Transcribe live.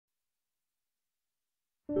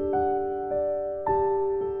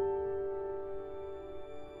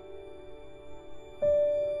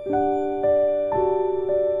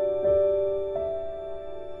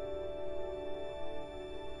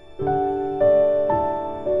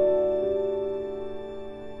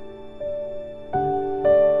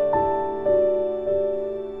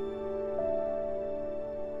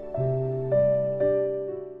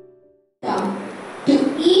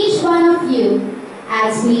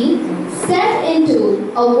We step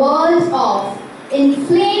into a world of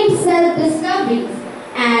inflamed self-discoveries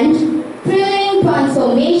and thrilling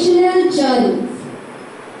transformational journeys.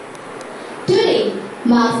 Today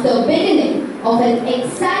marks the beginning of an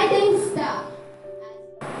exciting start.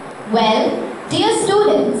 Well, dear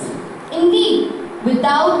students, indeed,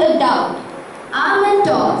 without a doubt, our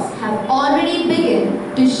mentors have already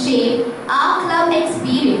begun to shape our club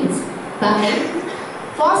experience by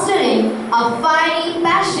fostering a fiery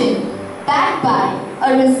passion backed by a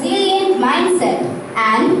resilient mindset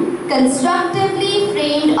and constructively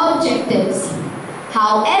framed objectives.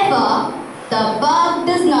 However, the buck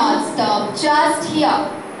does not stop just here.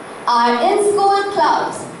 Our in-school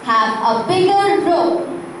clubs have a bigger role.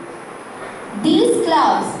 These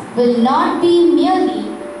clubs will not be merely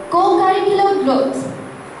co-curricular groups,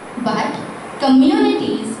 but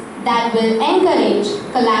communities that will encourage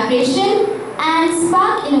collaboration and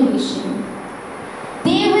spark innovation.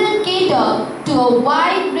 They will cater to a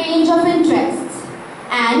wide range of interests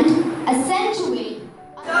and accentuate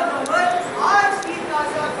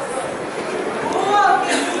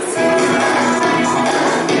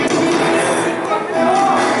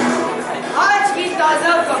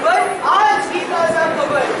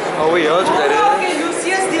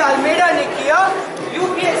ने किया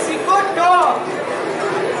UPSC को top.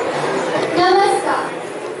 नमस्कार,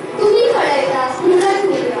 तुम्ही कळायला सुरुवात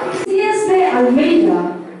केली। HSS de Almeida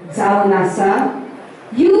जाऊ NASA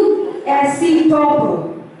USC topper.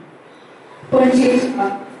 Panjim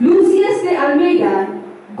Lucius de Almeida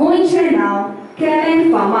goinche now Karen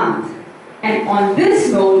Famat. And on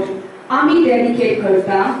this note, आम्ही dedicate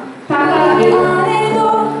करता ताका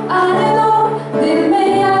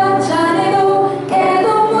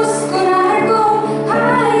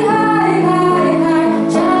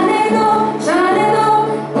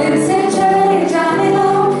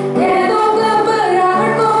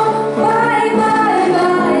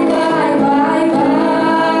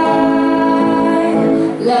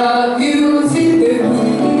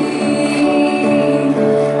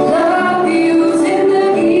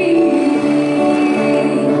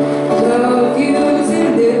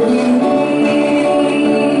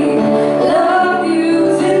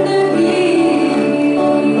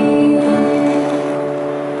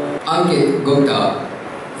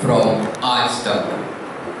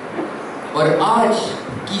और आज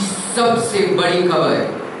की सबसे बड़ी खबर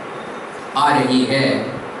आ रही है।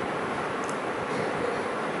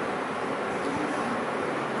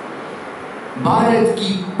 भारत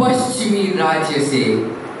की पश्चिमी राज्य से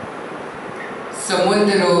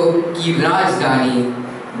समुद्रों की राजधानी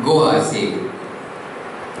गोवा से।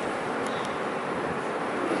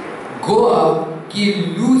 गोवा की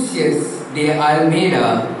लूसियस de Almeida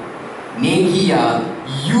ने किया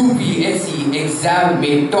यूपीएससी एग्जाम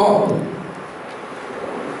में टॉप।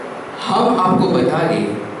 हम आपको बता दें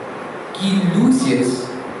कि लूसियस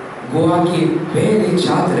गोवा के पहले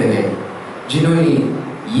छात्र हैं जिन्होंने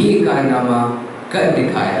ये कारनामा कर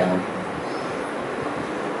दिखाया।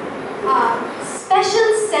 Our special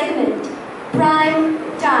segment, Prime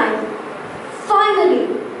Time. Finally,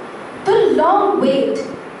 the long wait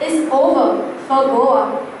is over for Goa,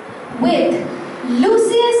 with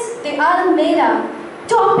Lucius de Almeida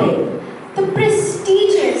topping the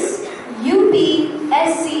prestigious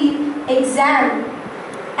UPSC exam.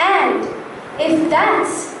 And if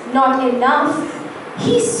that's not enough,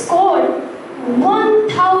 he scored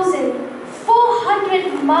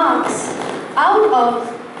 1,400 marks out of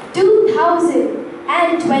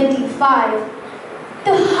 2,025,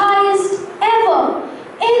 the highest ever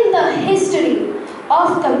in the history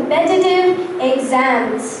of competitive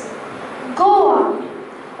exams. Goa,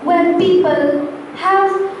 where people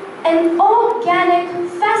have an organic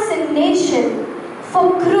fascination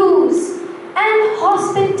for cruise and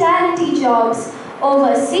hospitality jobs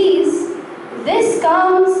overseas, this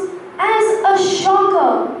comes as a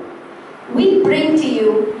shocker. We bring to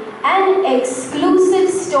you an exclusive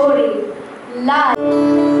story live.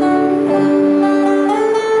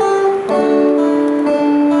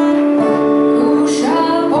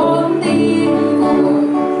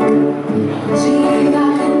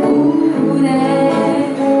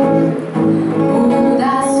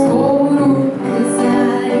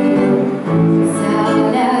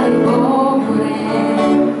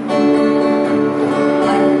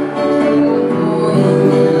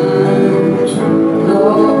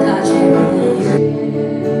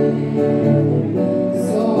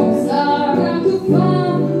 So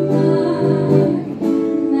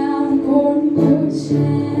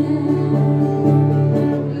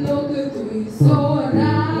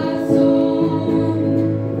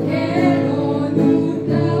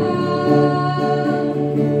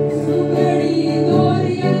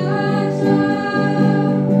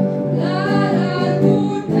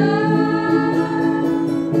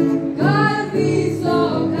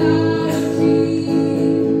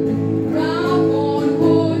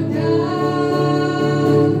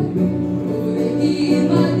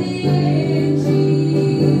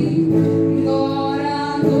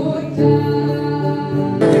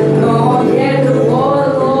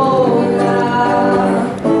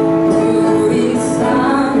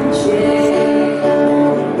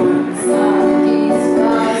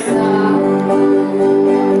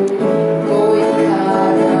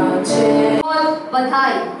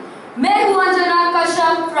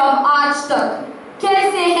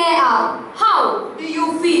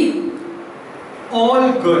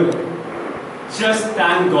all good. Just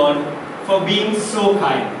thank God for being so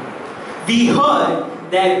kind. We heard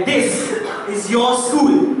that this is your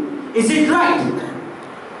school. Is it right?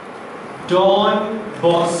 Don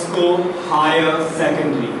Bosco Higher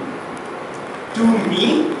Secondary. To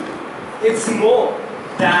me, it's more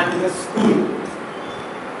than a school.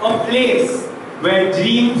 A place where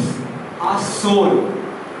dreams are sown,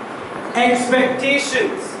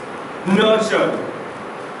 expectations nurtured,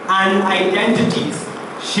 and identities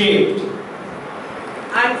shaped.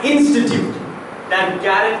 An institute that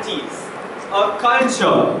guarantees a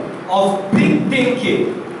culture of big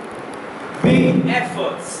thinking, big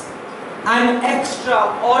efforts, and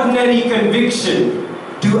extraordinary conviction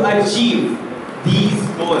to achieve these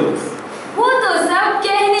goals. वो तो सब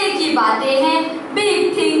कहने की बातें हैं,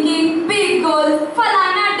 big thinking, big goals,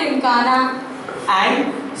 फलाना टिमकाना.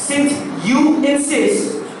 And since you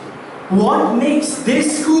insist, what makes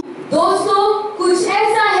this school? दोस्तों, कुछ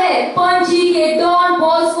ऐसा है पणजी के डॉन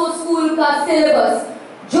बॉस्को स्कूल का सिलेबस,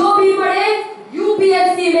 जो भी पढ़े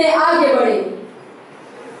यूपीएससी में आगे बढ़े.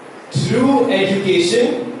 True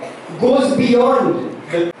education goes beyond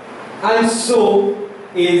and so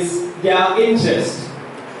is their interest.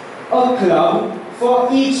 A club for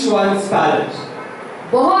each one's palate.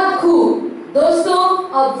 बहुत खूब. दोस्तों,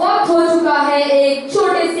 अब वक्त हो चुका है एक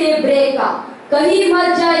छोटे से ब्रेक का. कहीं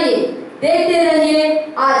मत जाइए, देखते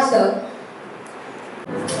रहिए आज तक.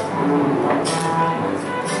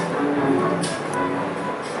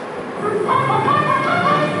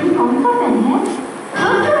 कौन सा पेन है?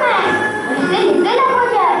 हाँ तो मैं इसे लिखते ना हो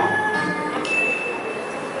जाए.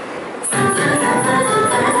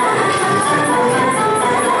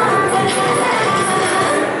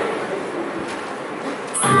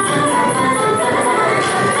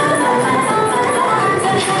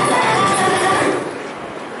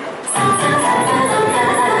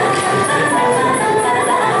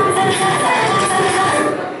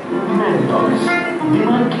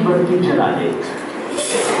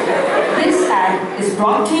 This ad is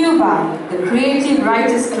brought to you by the Creative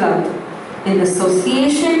Writers Club in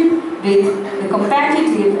association with the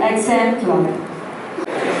Competitive Exam Club.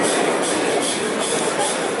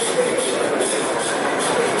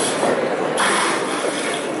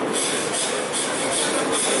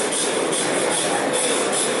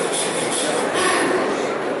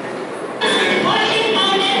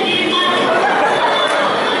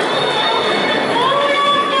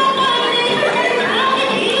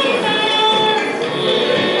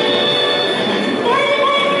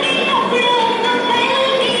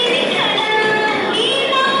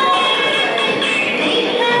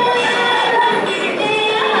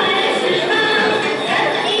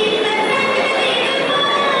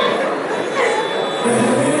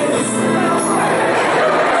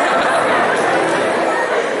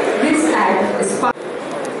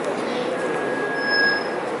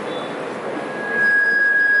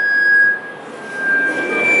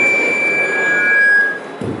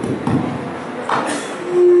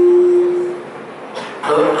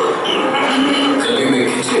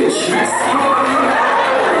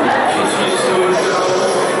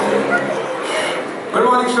 Good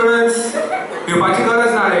morning, students. Yupachi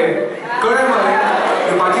गरज ना रे. कळलं मला.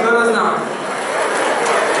 Yupachi गरज ना.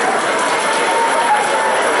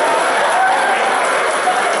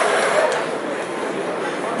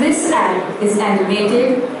 This ad is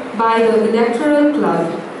animated by the Electoral Club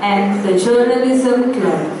and the Journalism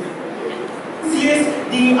Club.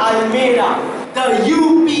 The Almeida, the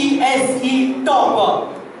UPSE topper.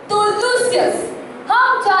 तो Lucius,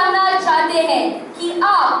 हम जानना चाहते हैं कि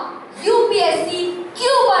आप यूपीएससी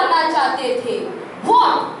क्यों बनना चाहते थे?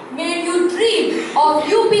 What made you dream of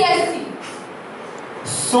UPSC?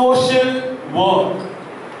 Social work,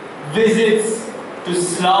 visits to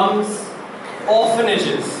slums,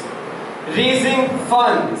 orphanages, raising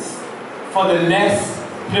funds for the less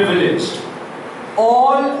privileged,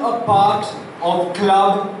 all a part of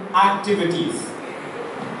club activities.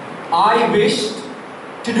 I wished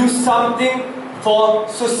to do something for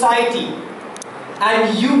society,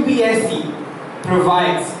 and UPSC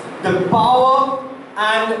provides the power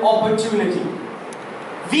and opportunity.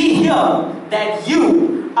 We hear that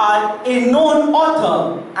you are a known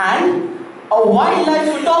author and a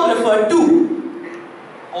wildlife photographer too.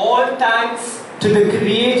 All thanks to the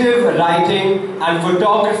Creative Writing and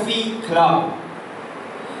Photography Club.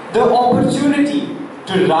 The opportunity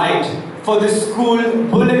to write for the school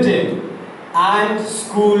bulletin and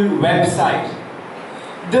school website.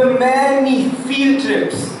 The many field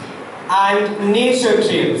trips and nature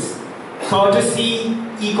trails, courtesy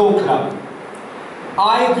Eco Club.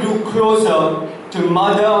 I grew closer to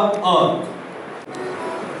Mother Earth.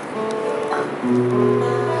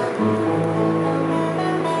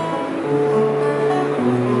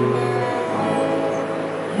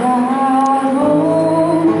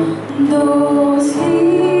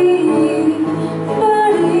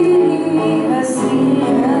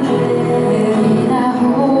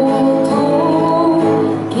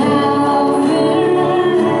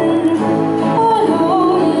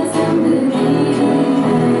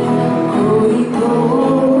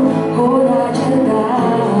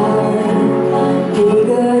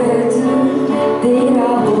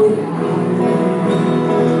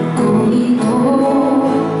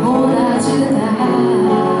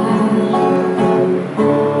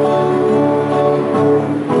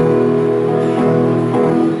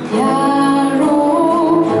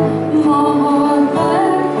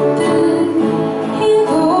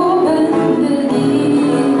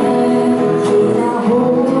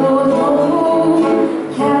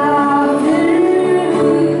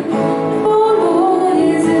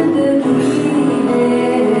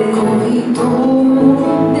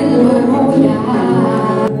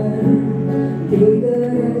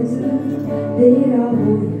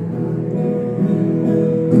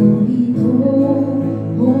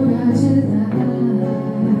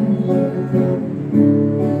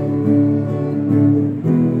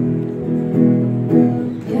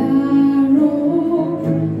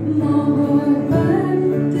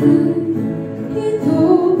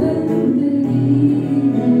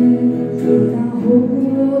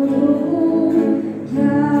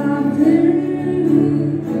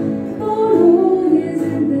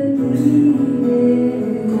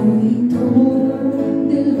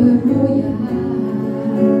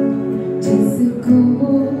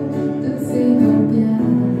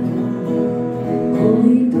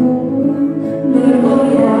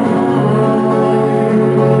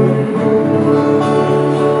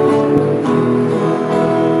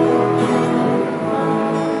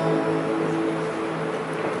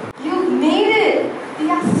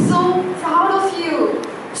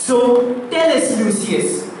 So tell us,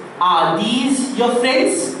 Lucius, are these your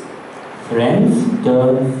friends? Friends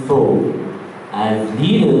turn foe. As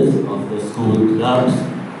leaders of the school clubs,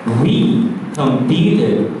 we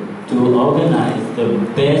competed to organize the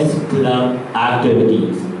best club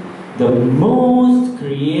activities, the most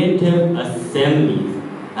creative assemblies,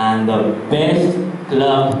 and the best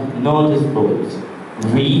club notice boards.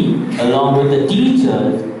 We, along with the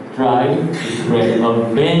teachers, tried to spread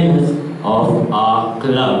awareness of our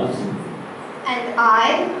clubs. And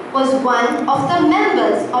I was one of the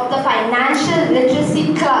members of the Financial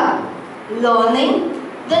Literacy Club, learning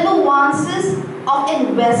the nuances of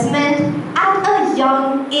investment at a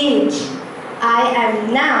young age. I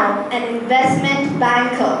am now an investment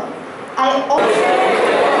banker. I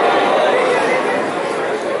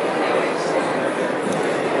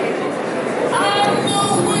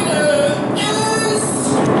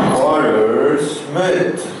Order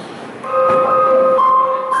Smith.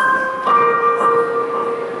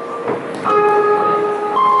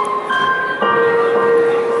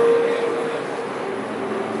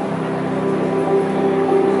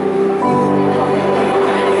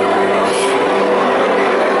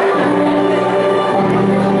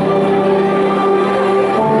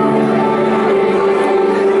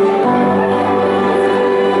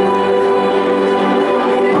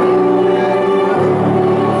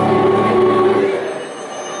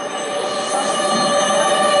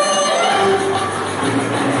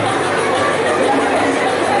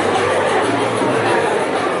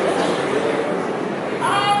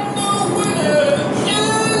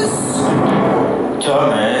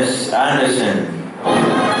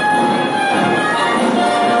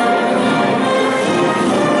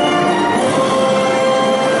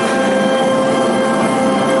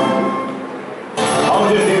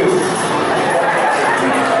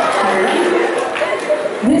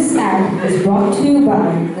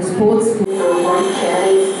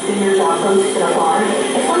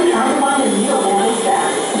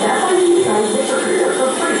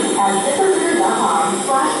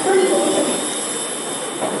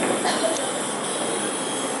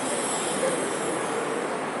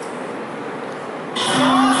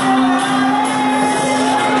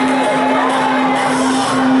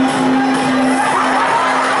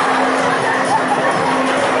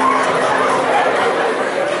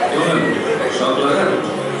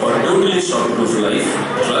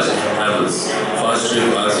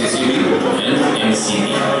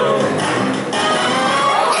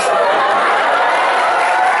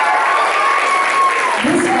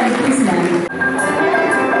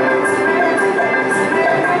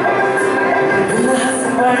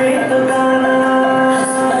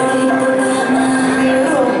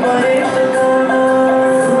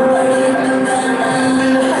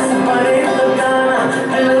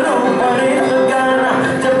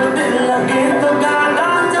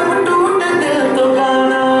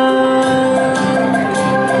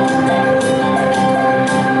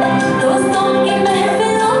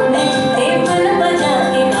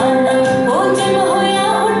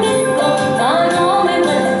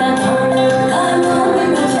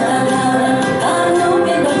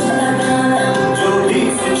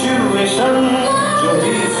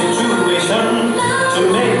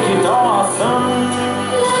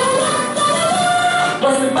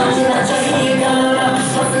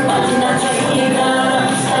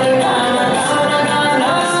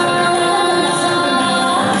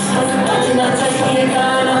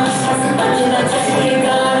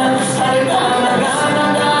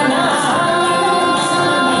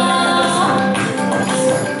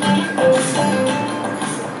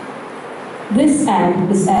 This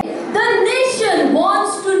ad is The nation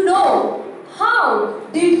wants to know, how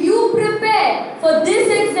did you prepare for this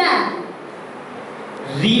exam?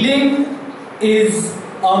 Reading is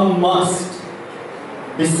a must.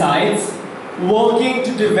 Besides, working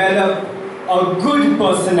to develop a good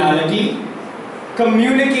personality,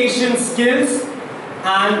 communication skills,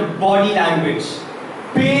 and body language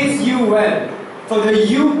pays you well for the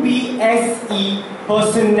UPSE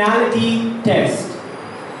personality test.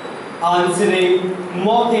 Answering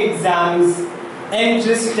mock exams,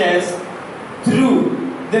 entrance tests through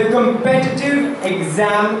the competitive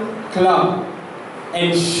exam club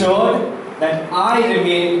ensured that I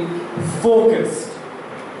remain focused.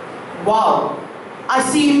 Wow, I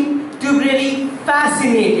seem to be really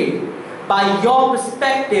fascinated by your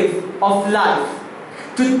perspective of life.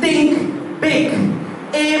 To think big,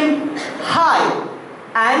 aim high,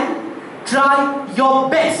 and try your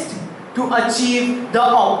best to achieve the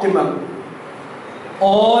optimum.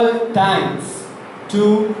 All thanks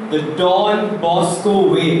to the Don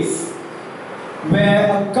Bosco ways,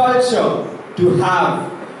 where a culture to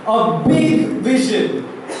have a big vision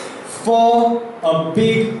for a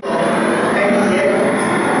big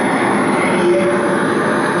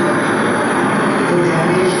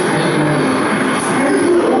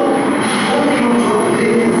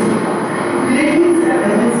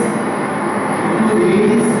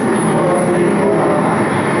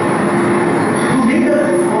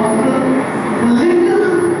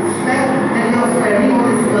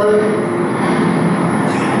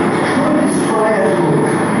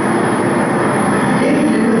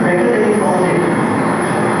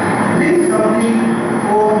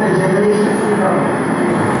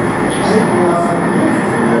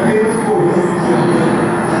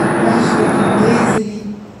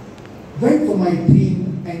went for my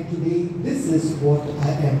dream, and today this is what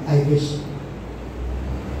I wish.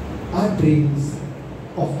 Our dreams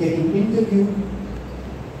of getting interviewed,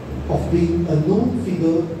 of being a known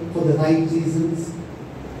figure for the right reasons,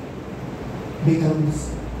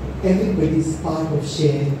 becomes everybody's part of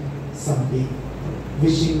share someday.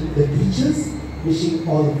 Wishing the teachers, wishing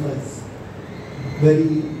all of us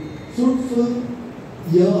very fruitful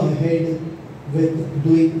year ahead with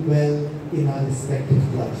doing well in our respective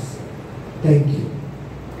clubs. Thank you.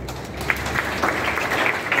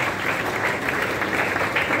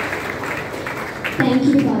 Thank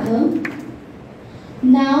you, Father.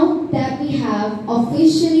 Now that we have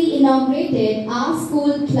officially inaugurated our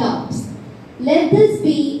school clubs, let this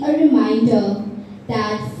be a reminder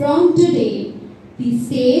that from today, the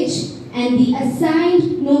stage and the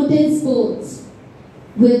assigned notice boards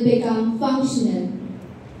will become functional.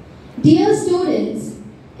 Dear students,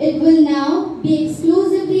 it will now be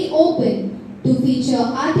exclusively open to feature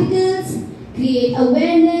articles, create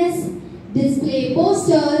awareness, display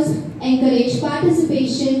posters, encourage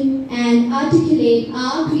participation, and articulate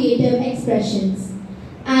our creative expressions.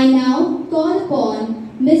 I now call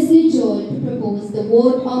upon Ms. Nijol to propose the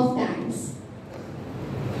vote of thanks.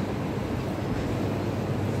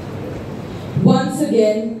 Once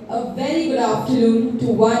again, a very good afternoon to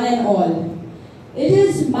one and all. It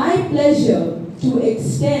is my pleasure to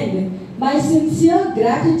extend my sincere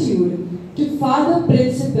gratitude to Father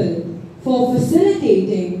Principal for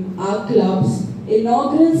facilitating our club's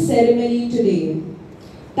inaugural ceremony today.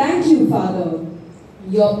 Thank you, Father.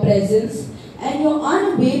 Your presence and your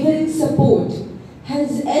unwavering support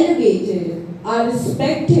has elevated our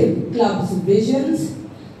respective clubs' visions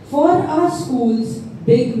for our school's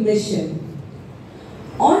big mission.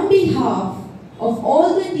 On behalf of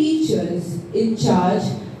all the teachers in charge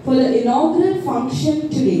for the inaugural function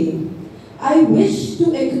today, I wish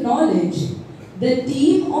to acknowledge the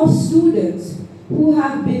team of students who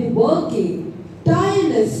have been working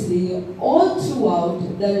tirelessly all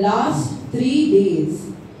throughout the last 3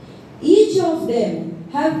 days. Each of them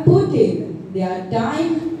have put in their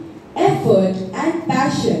time, effort and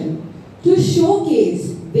passion to showcase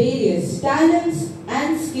various talents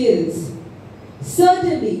and skills.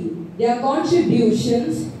 Certainly, their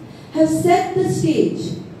contributions have set the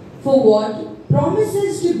stage for what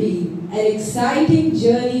promises to be an exciting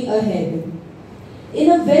journey ahead. In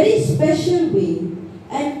a very special way,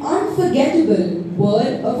 an unforgettable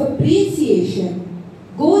word of appreciation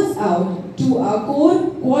goes out to our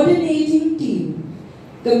core coordinating team,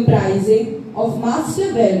 comprising of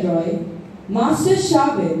Master Velroy, Master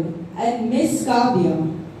Shavin, and Miss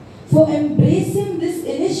Kavya, for embracing this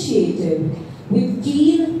initiative with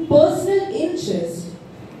keen personal interest,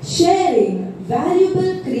 sharing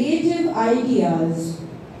valuable creative ideas,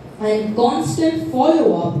 and constant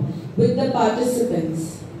follow-up with the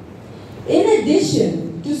participants. In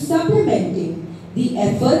addition to supplementing the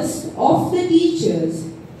efforts of the teachers.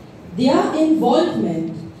 Their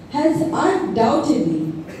involvement has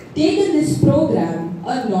undoubtedly taken this program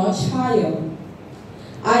a notch higher.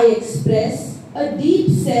 I express a deep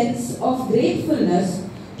sense of gratefulness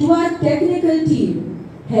to our technical team,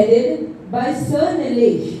 headed by Sir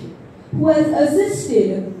Nilesh, who has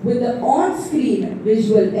assisted with the on-screen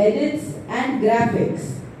visual edits and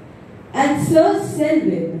graphics, and Sir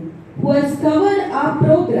Selvin, who has covered our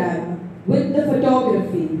program with the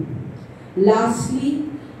photography. Lastly,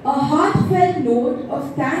 a heartfelt note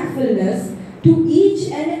of thankfulness to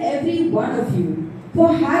each and every one of you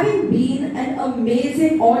for having been an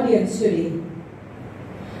amazing audience today.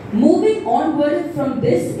 Moving onward from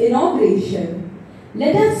this inauguration,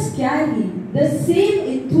 let us carry the same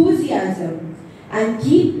enthusiasm and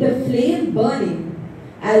keep the flame burning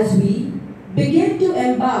as we begin to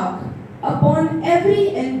embark upon every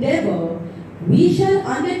endeavor we shall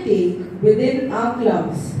undertake within our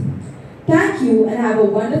clubs. Thank you and have a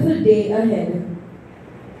wonderful day ahead.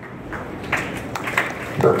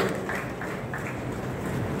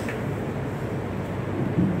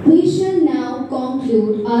 We shall now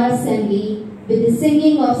conclude our assembly with the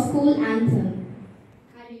singing of school anthem.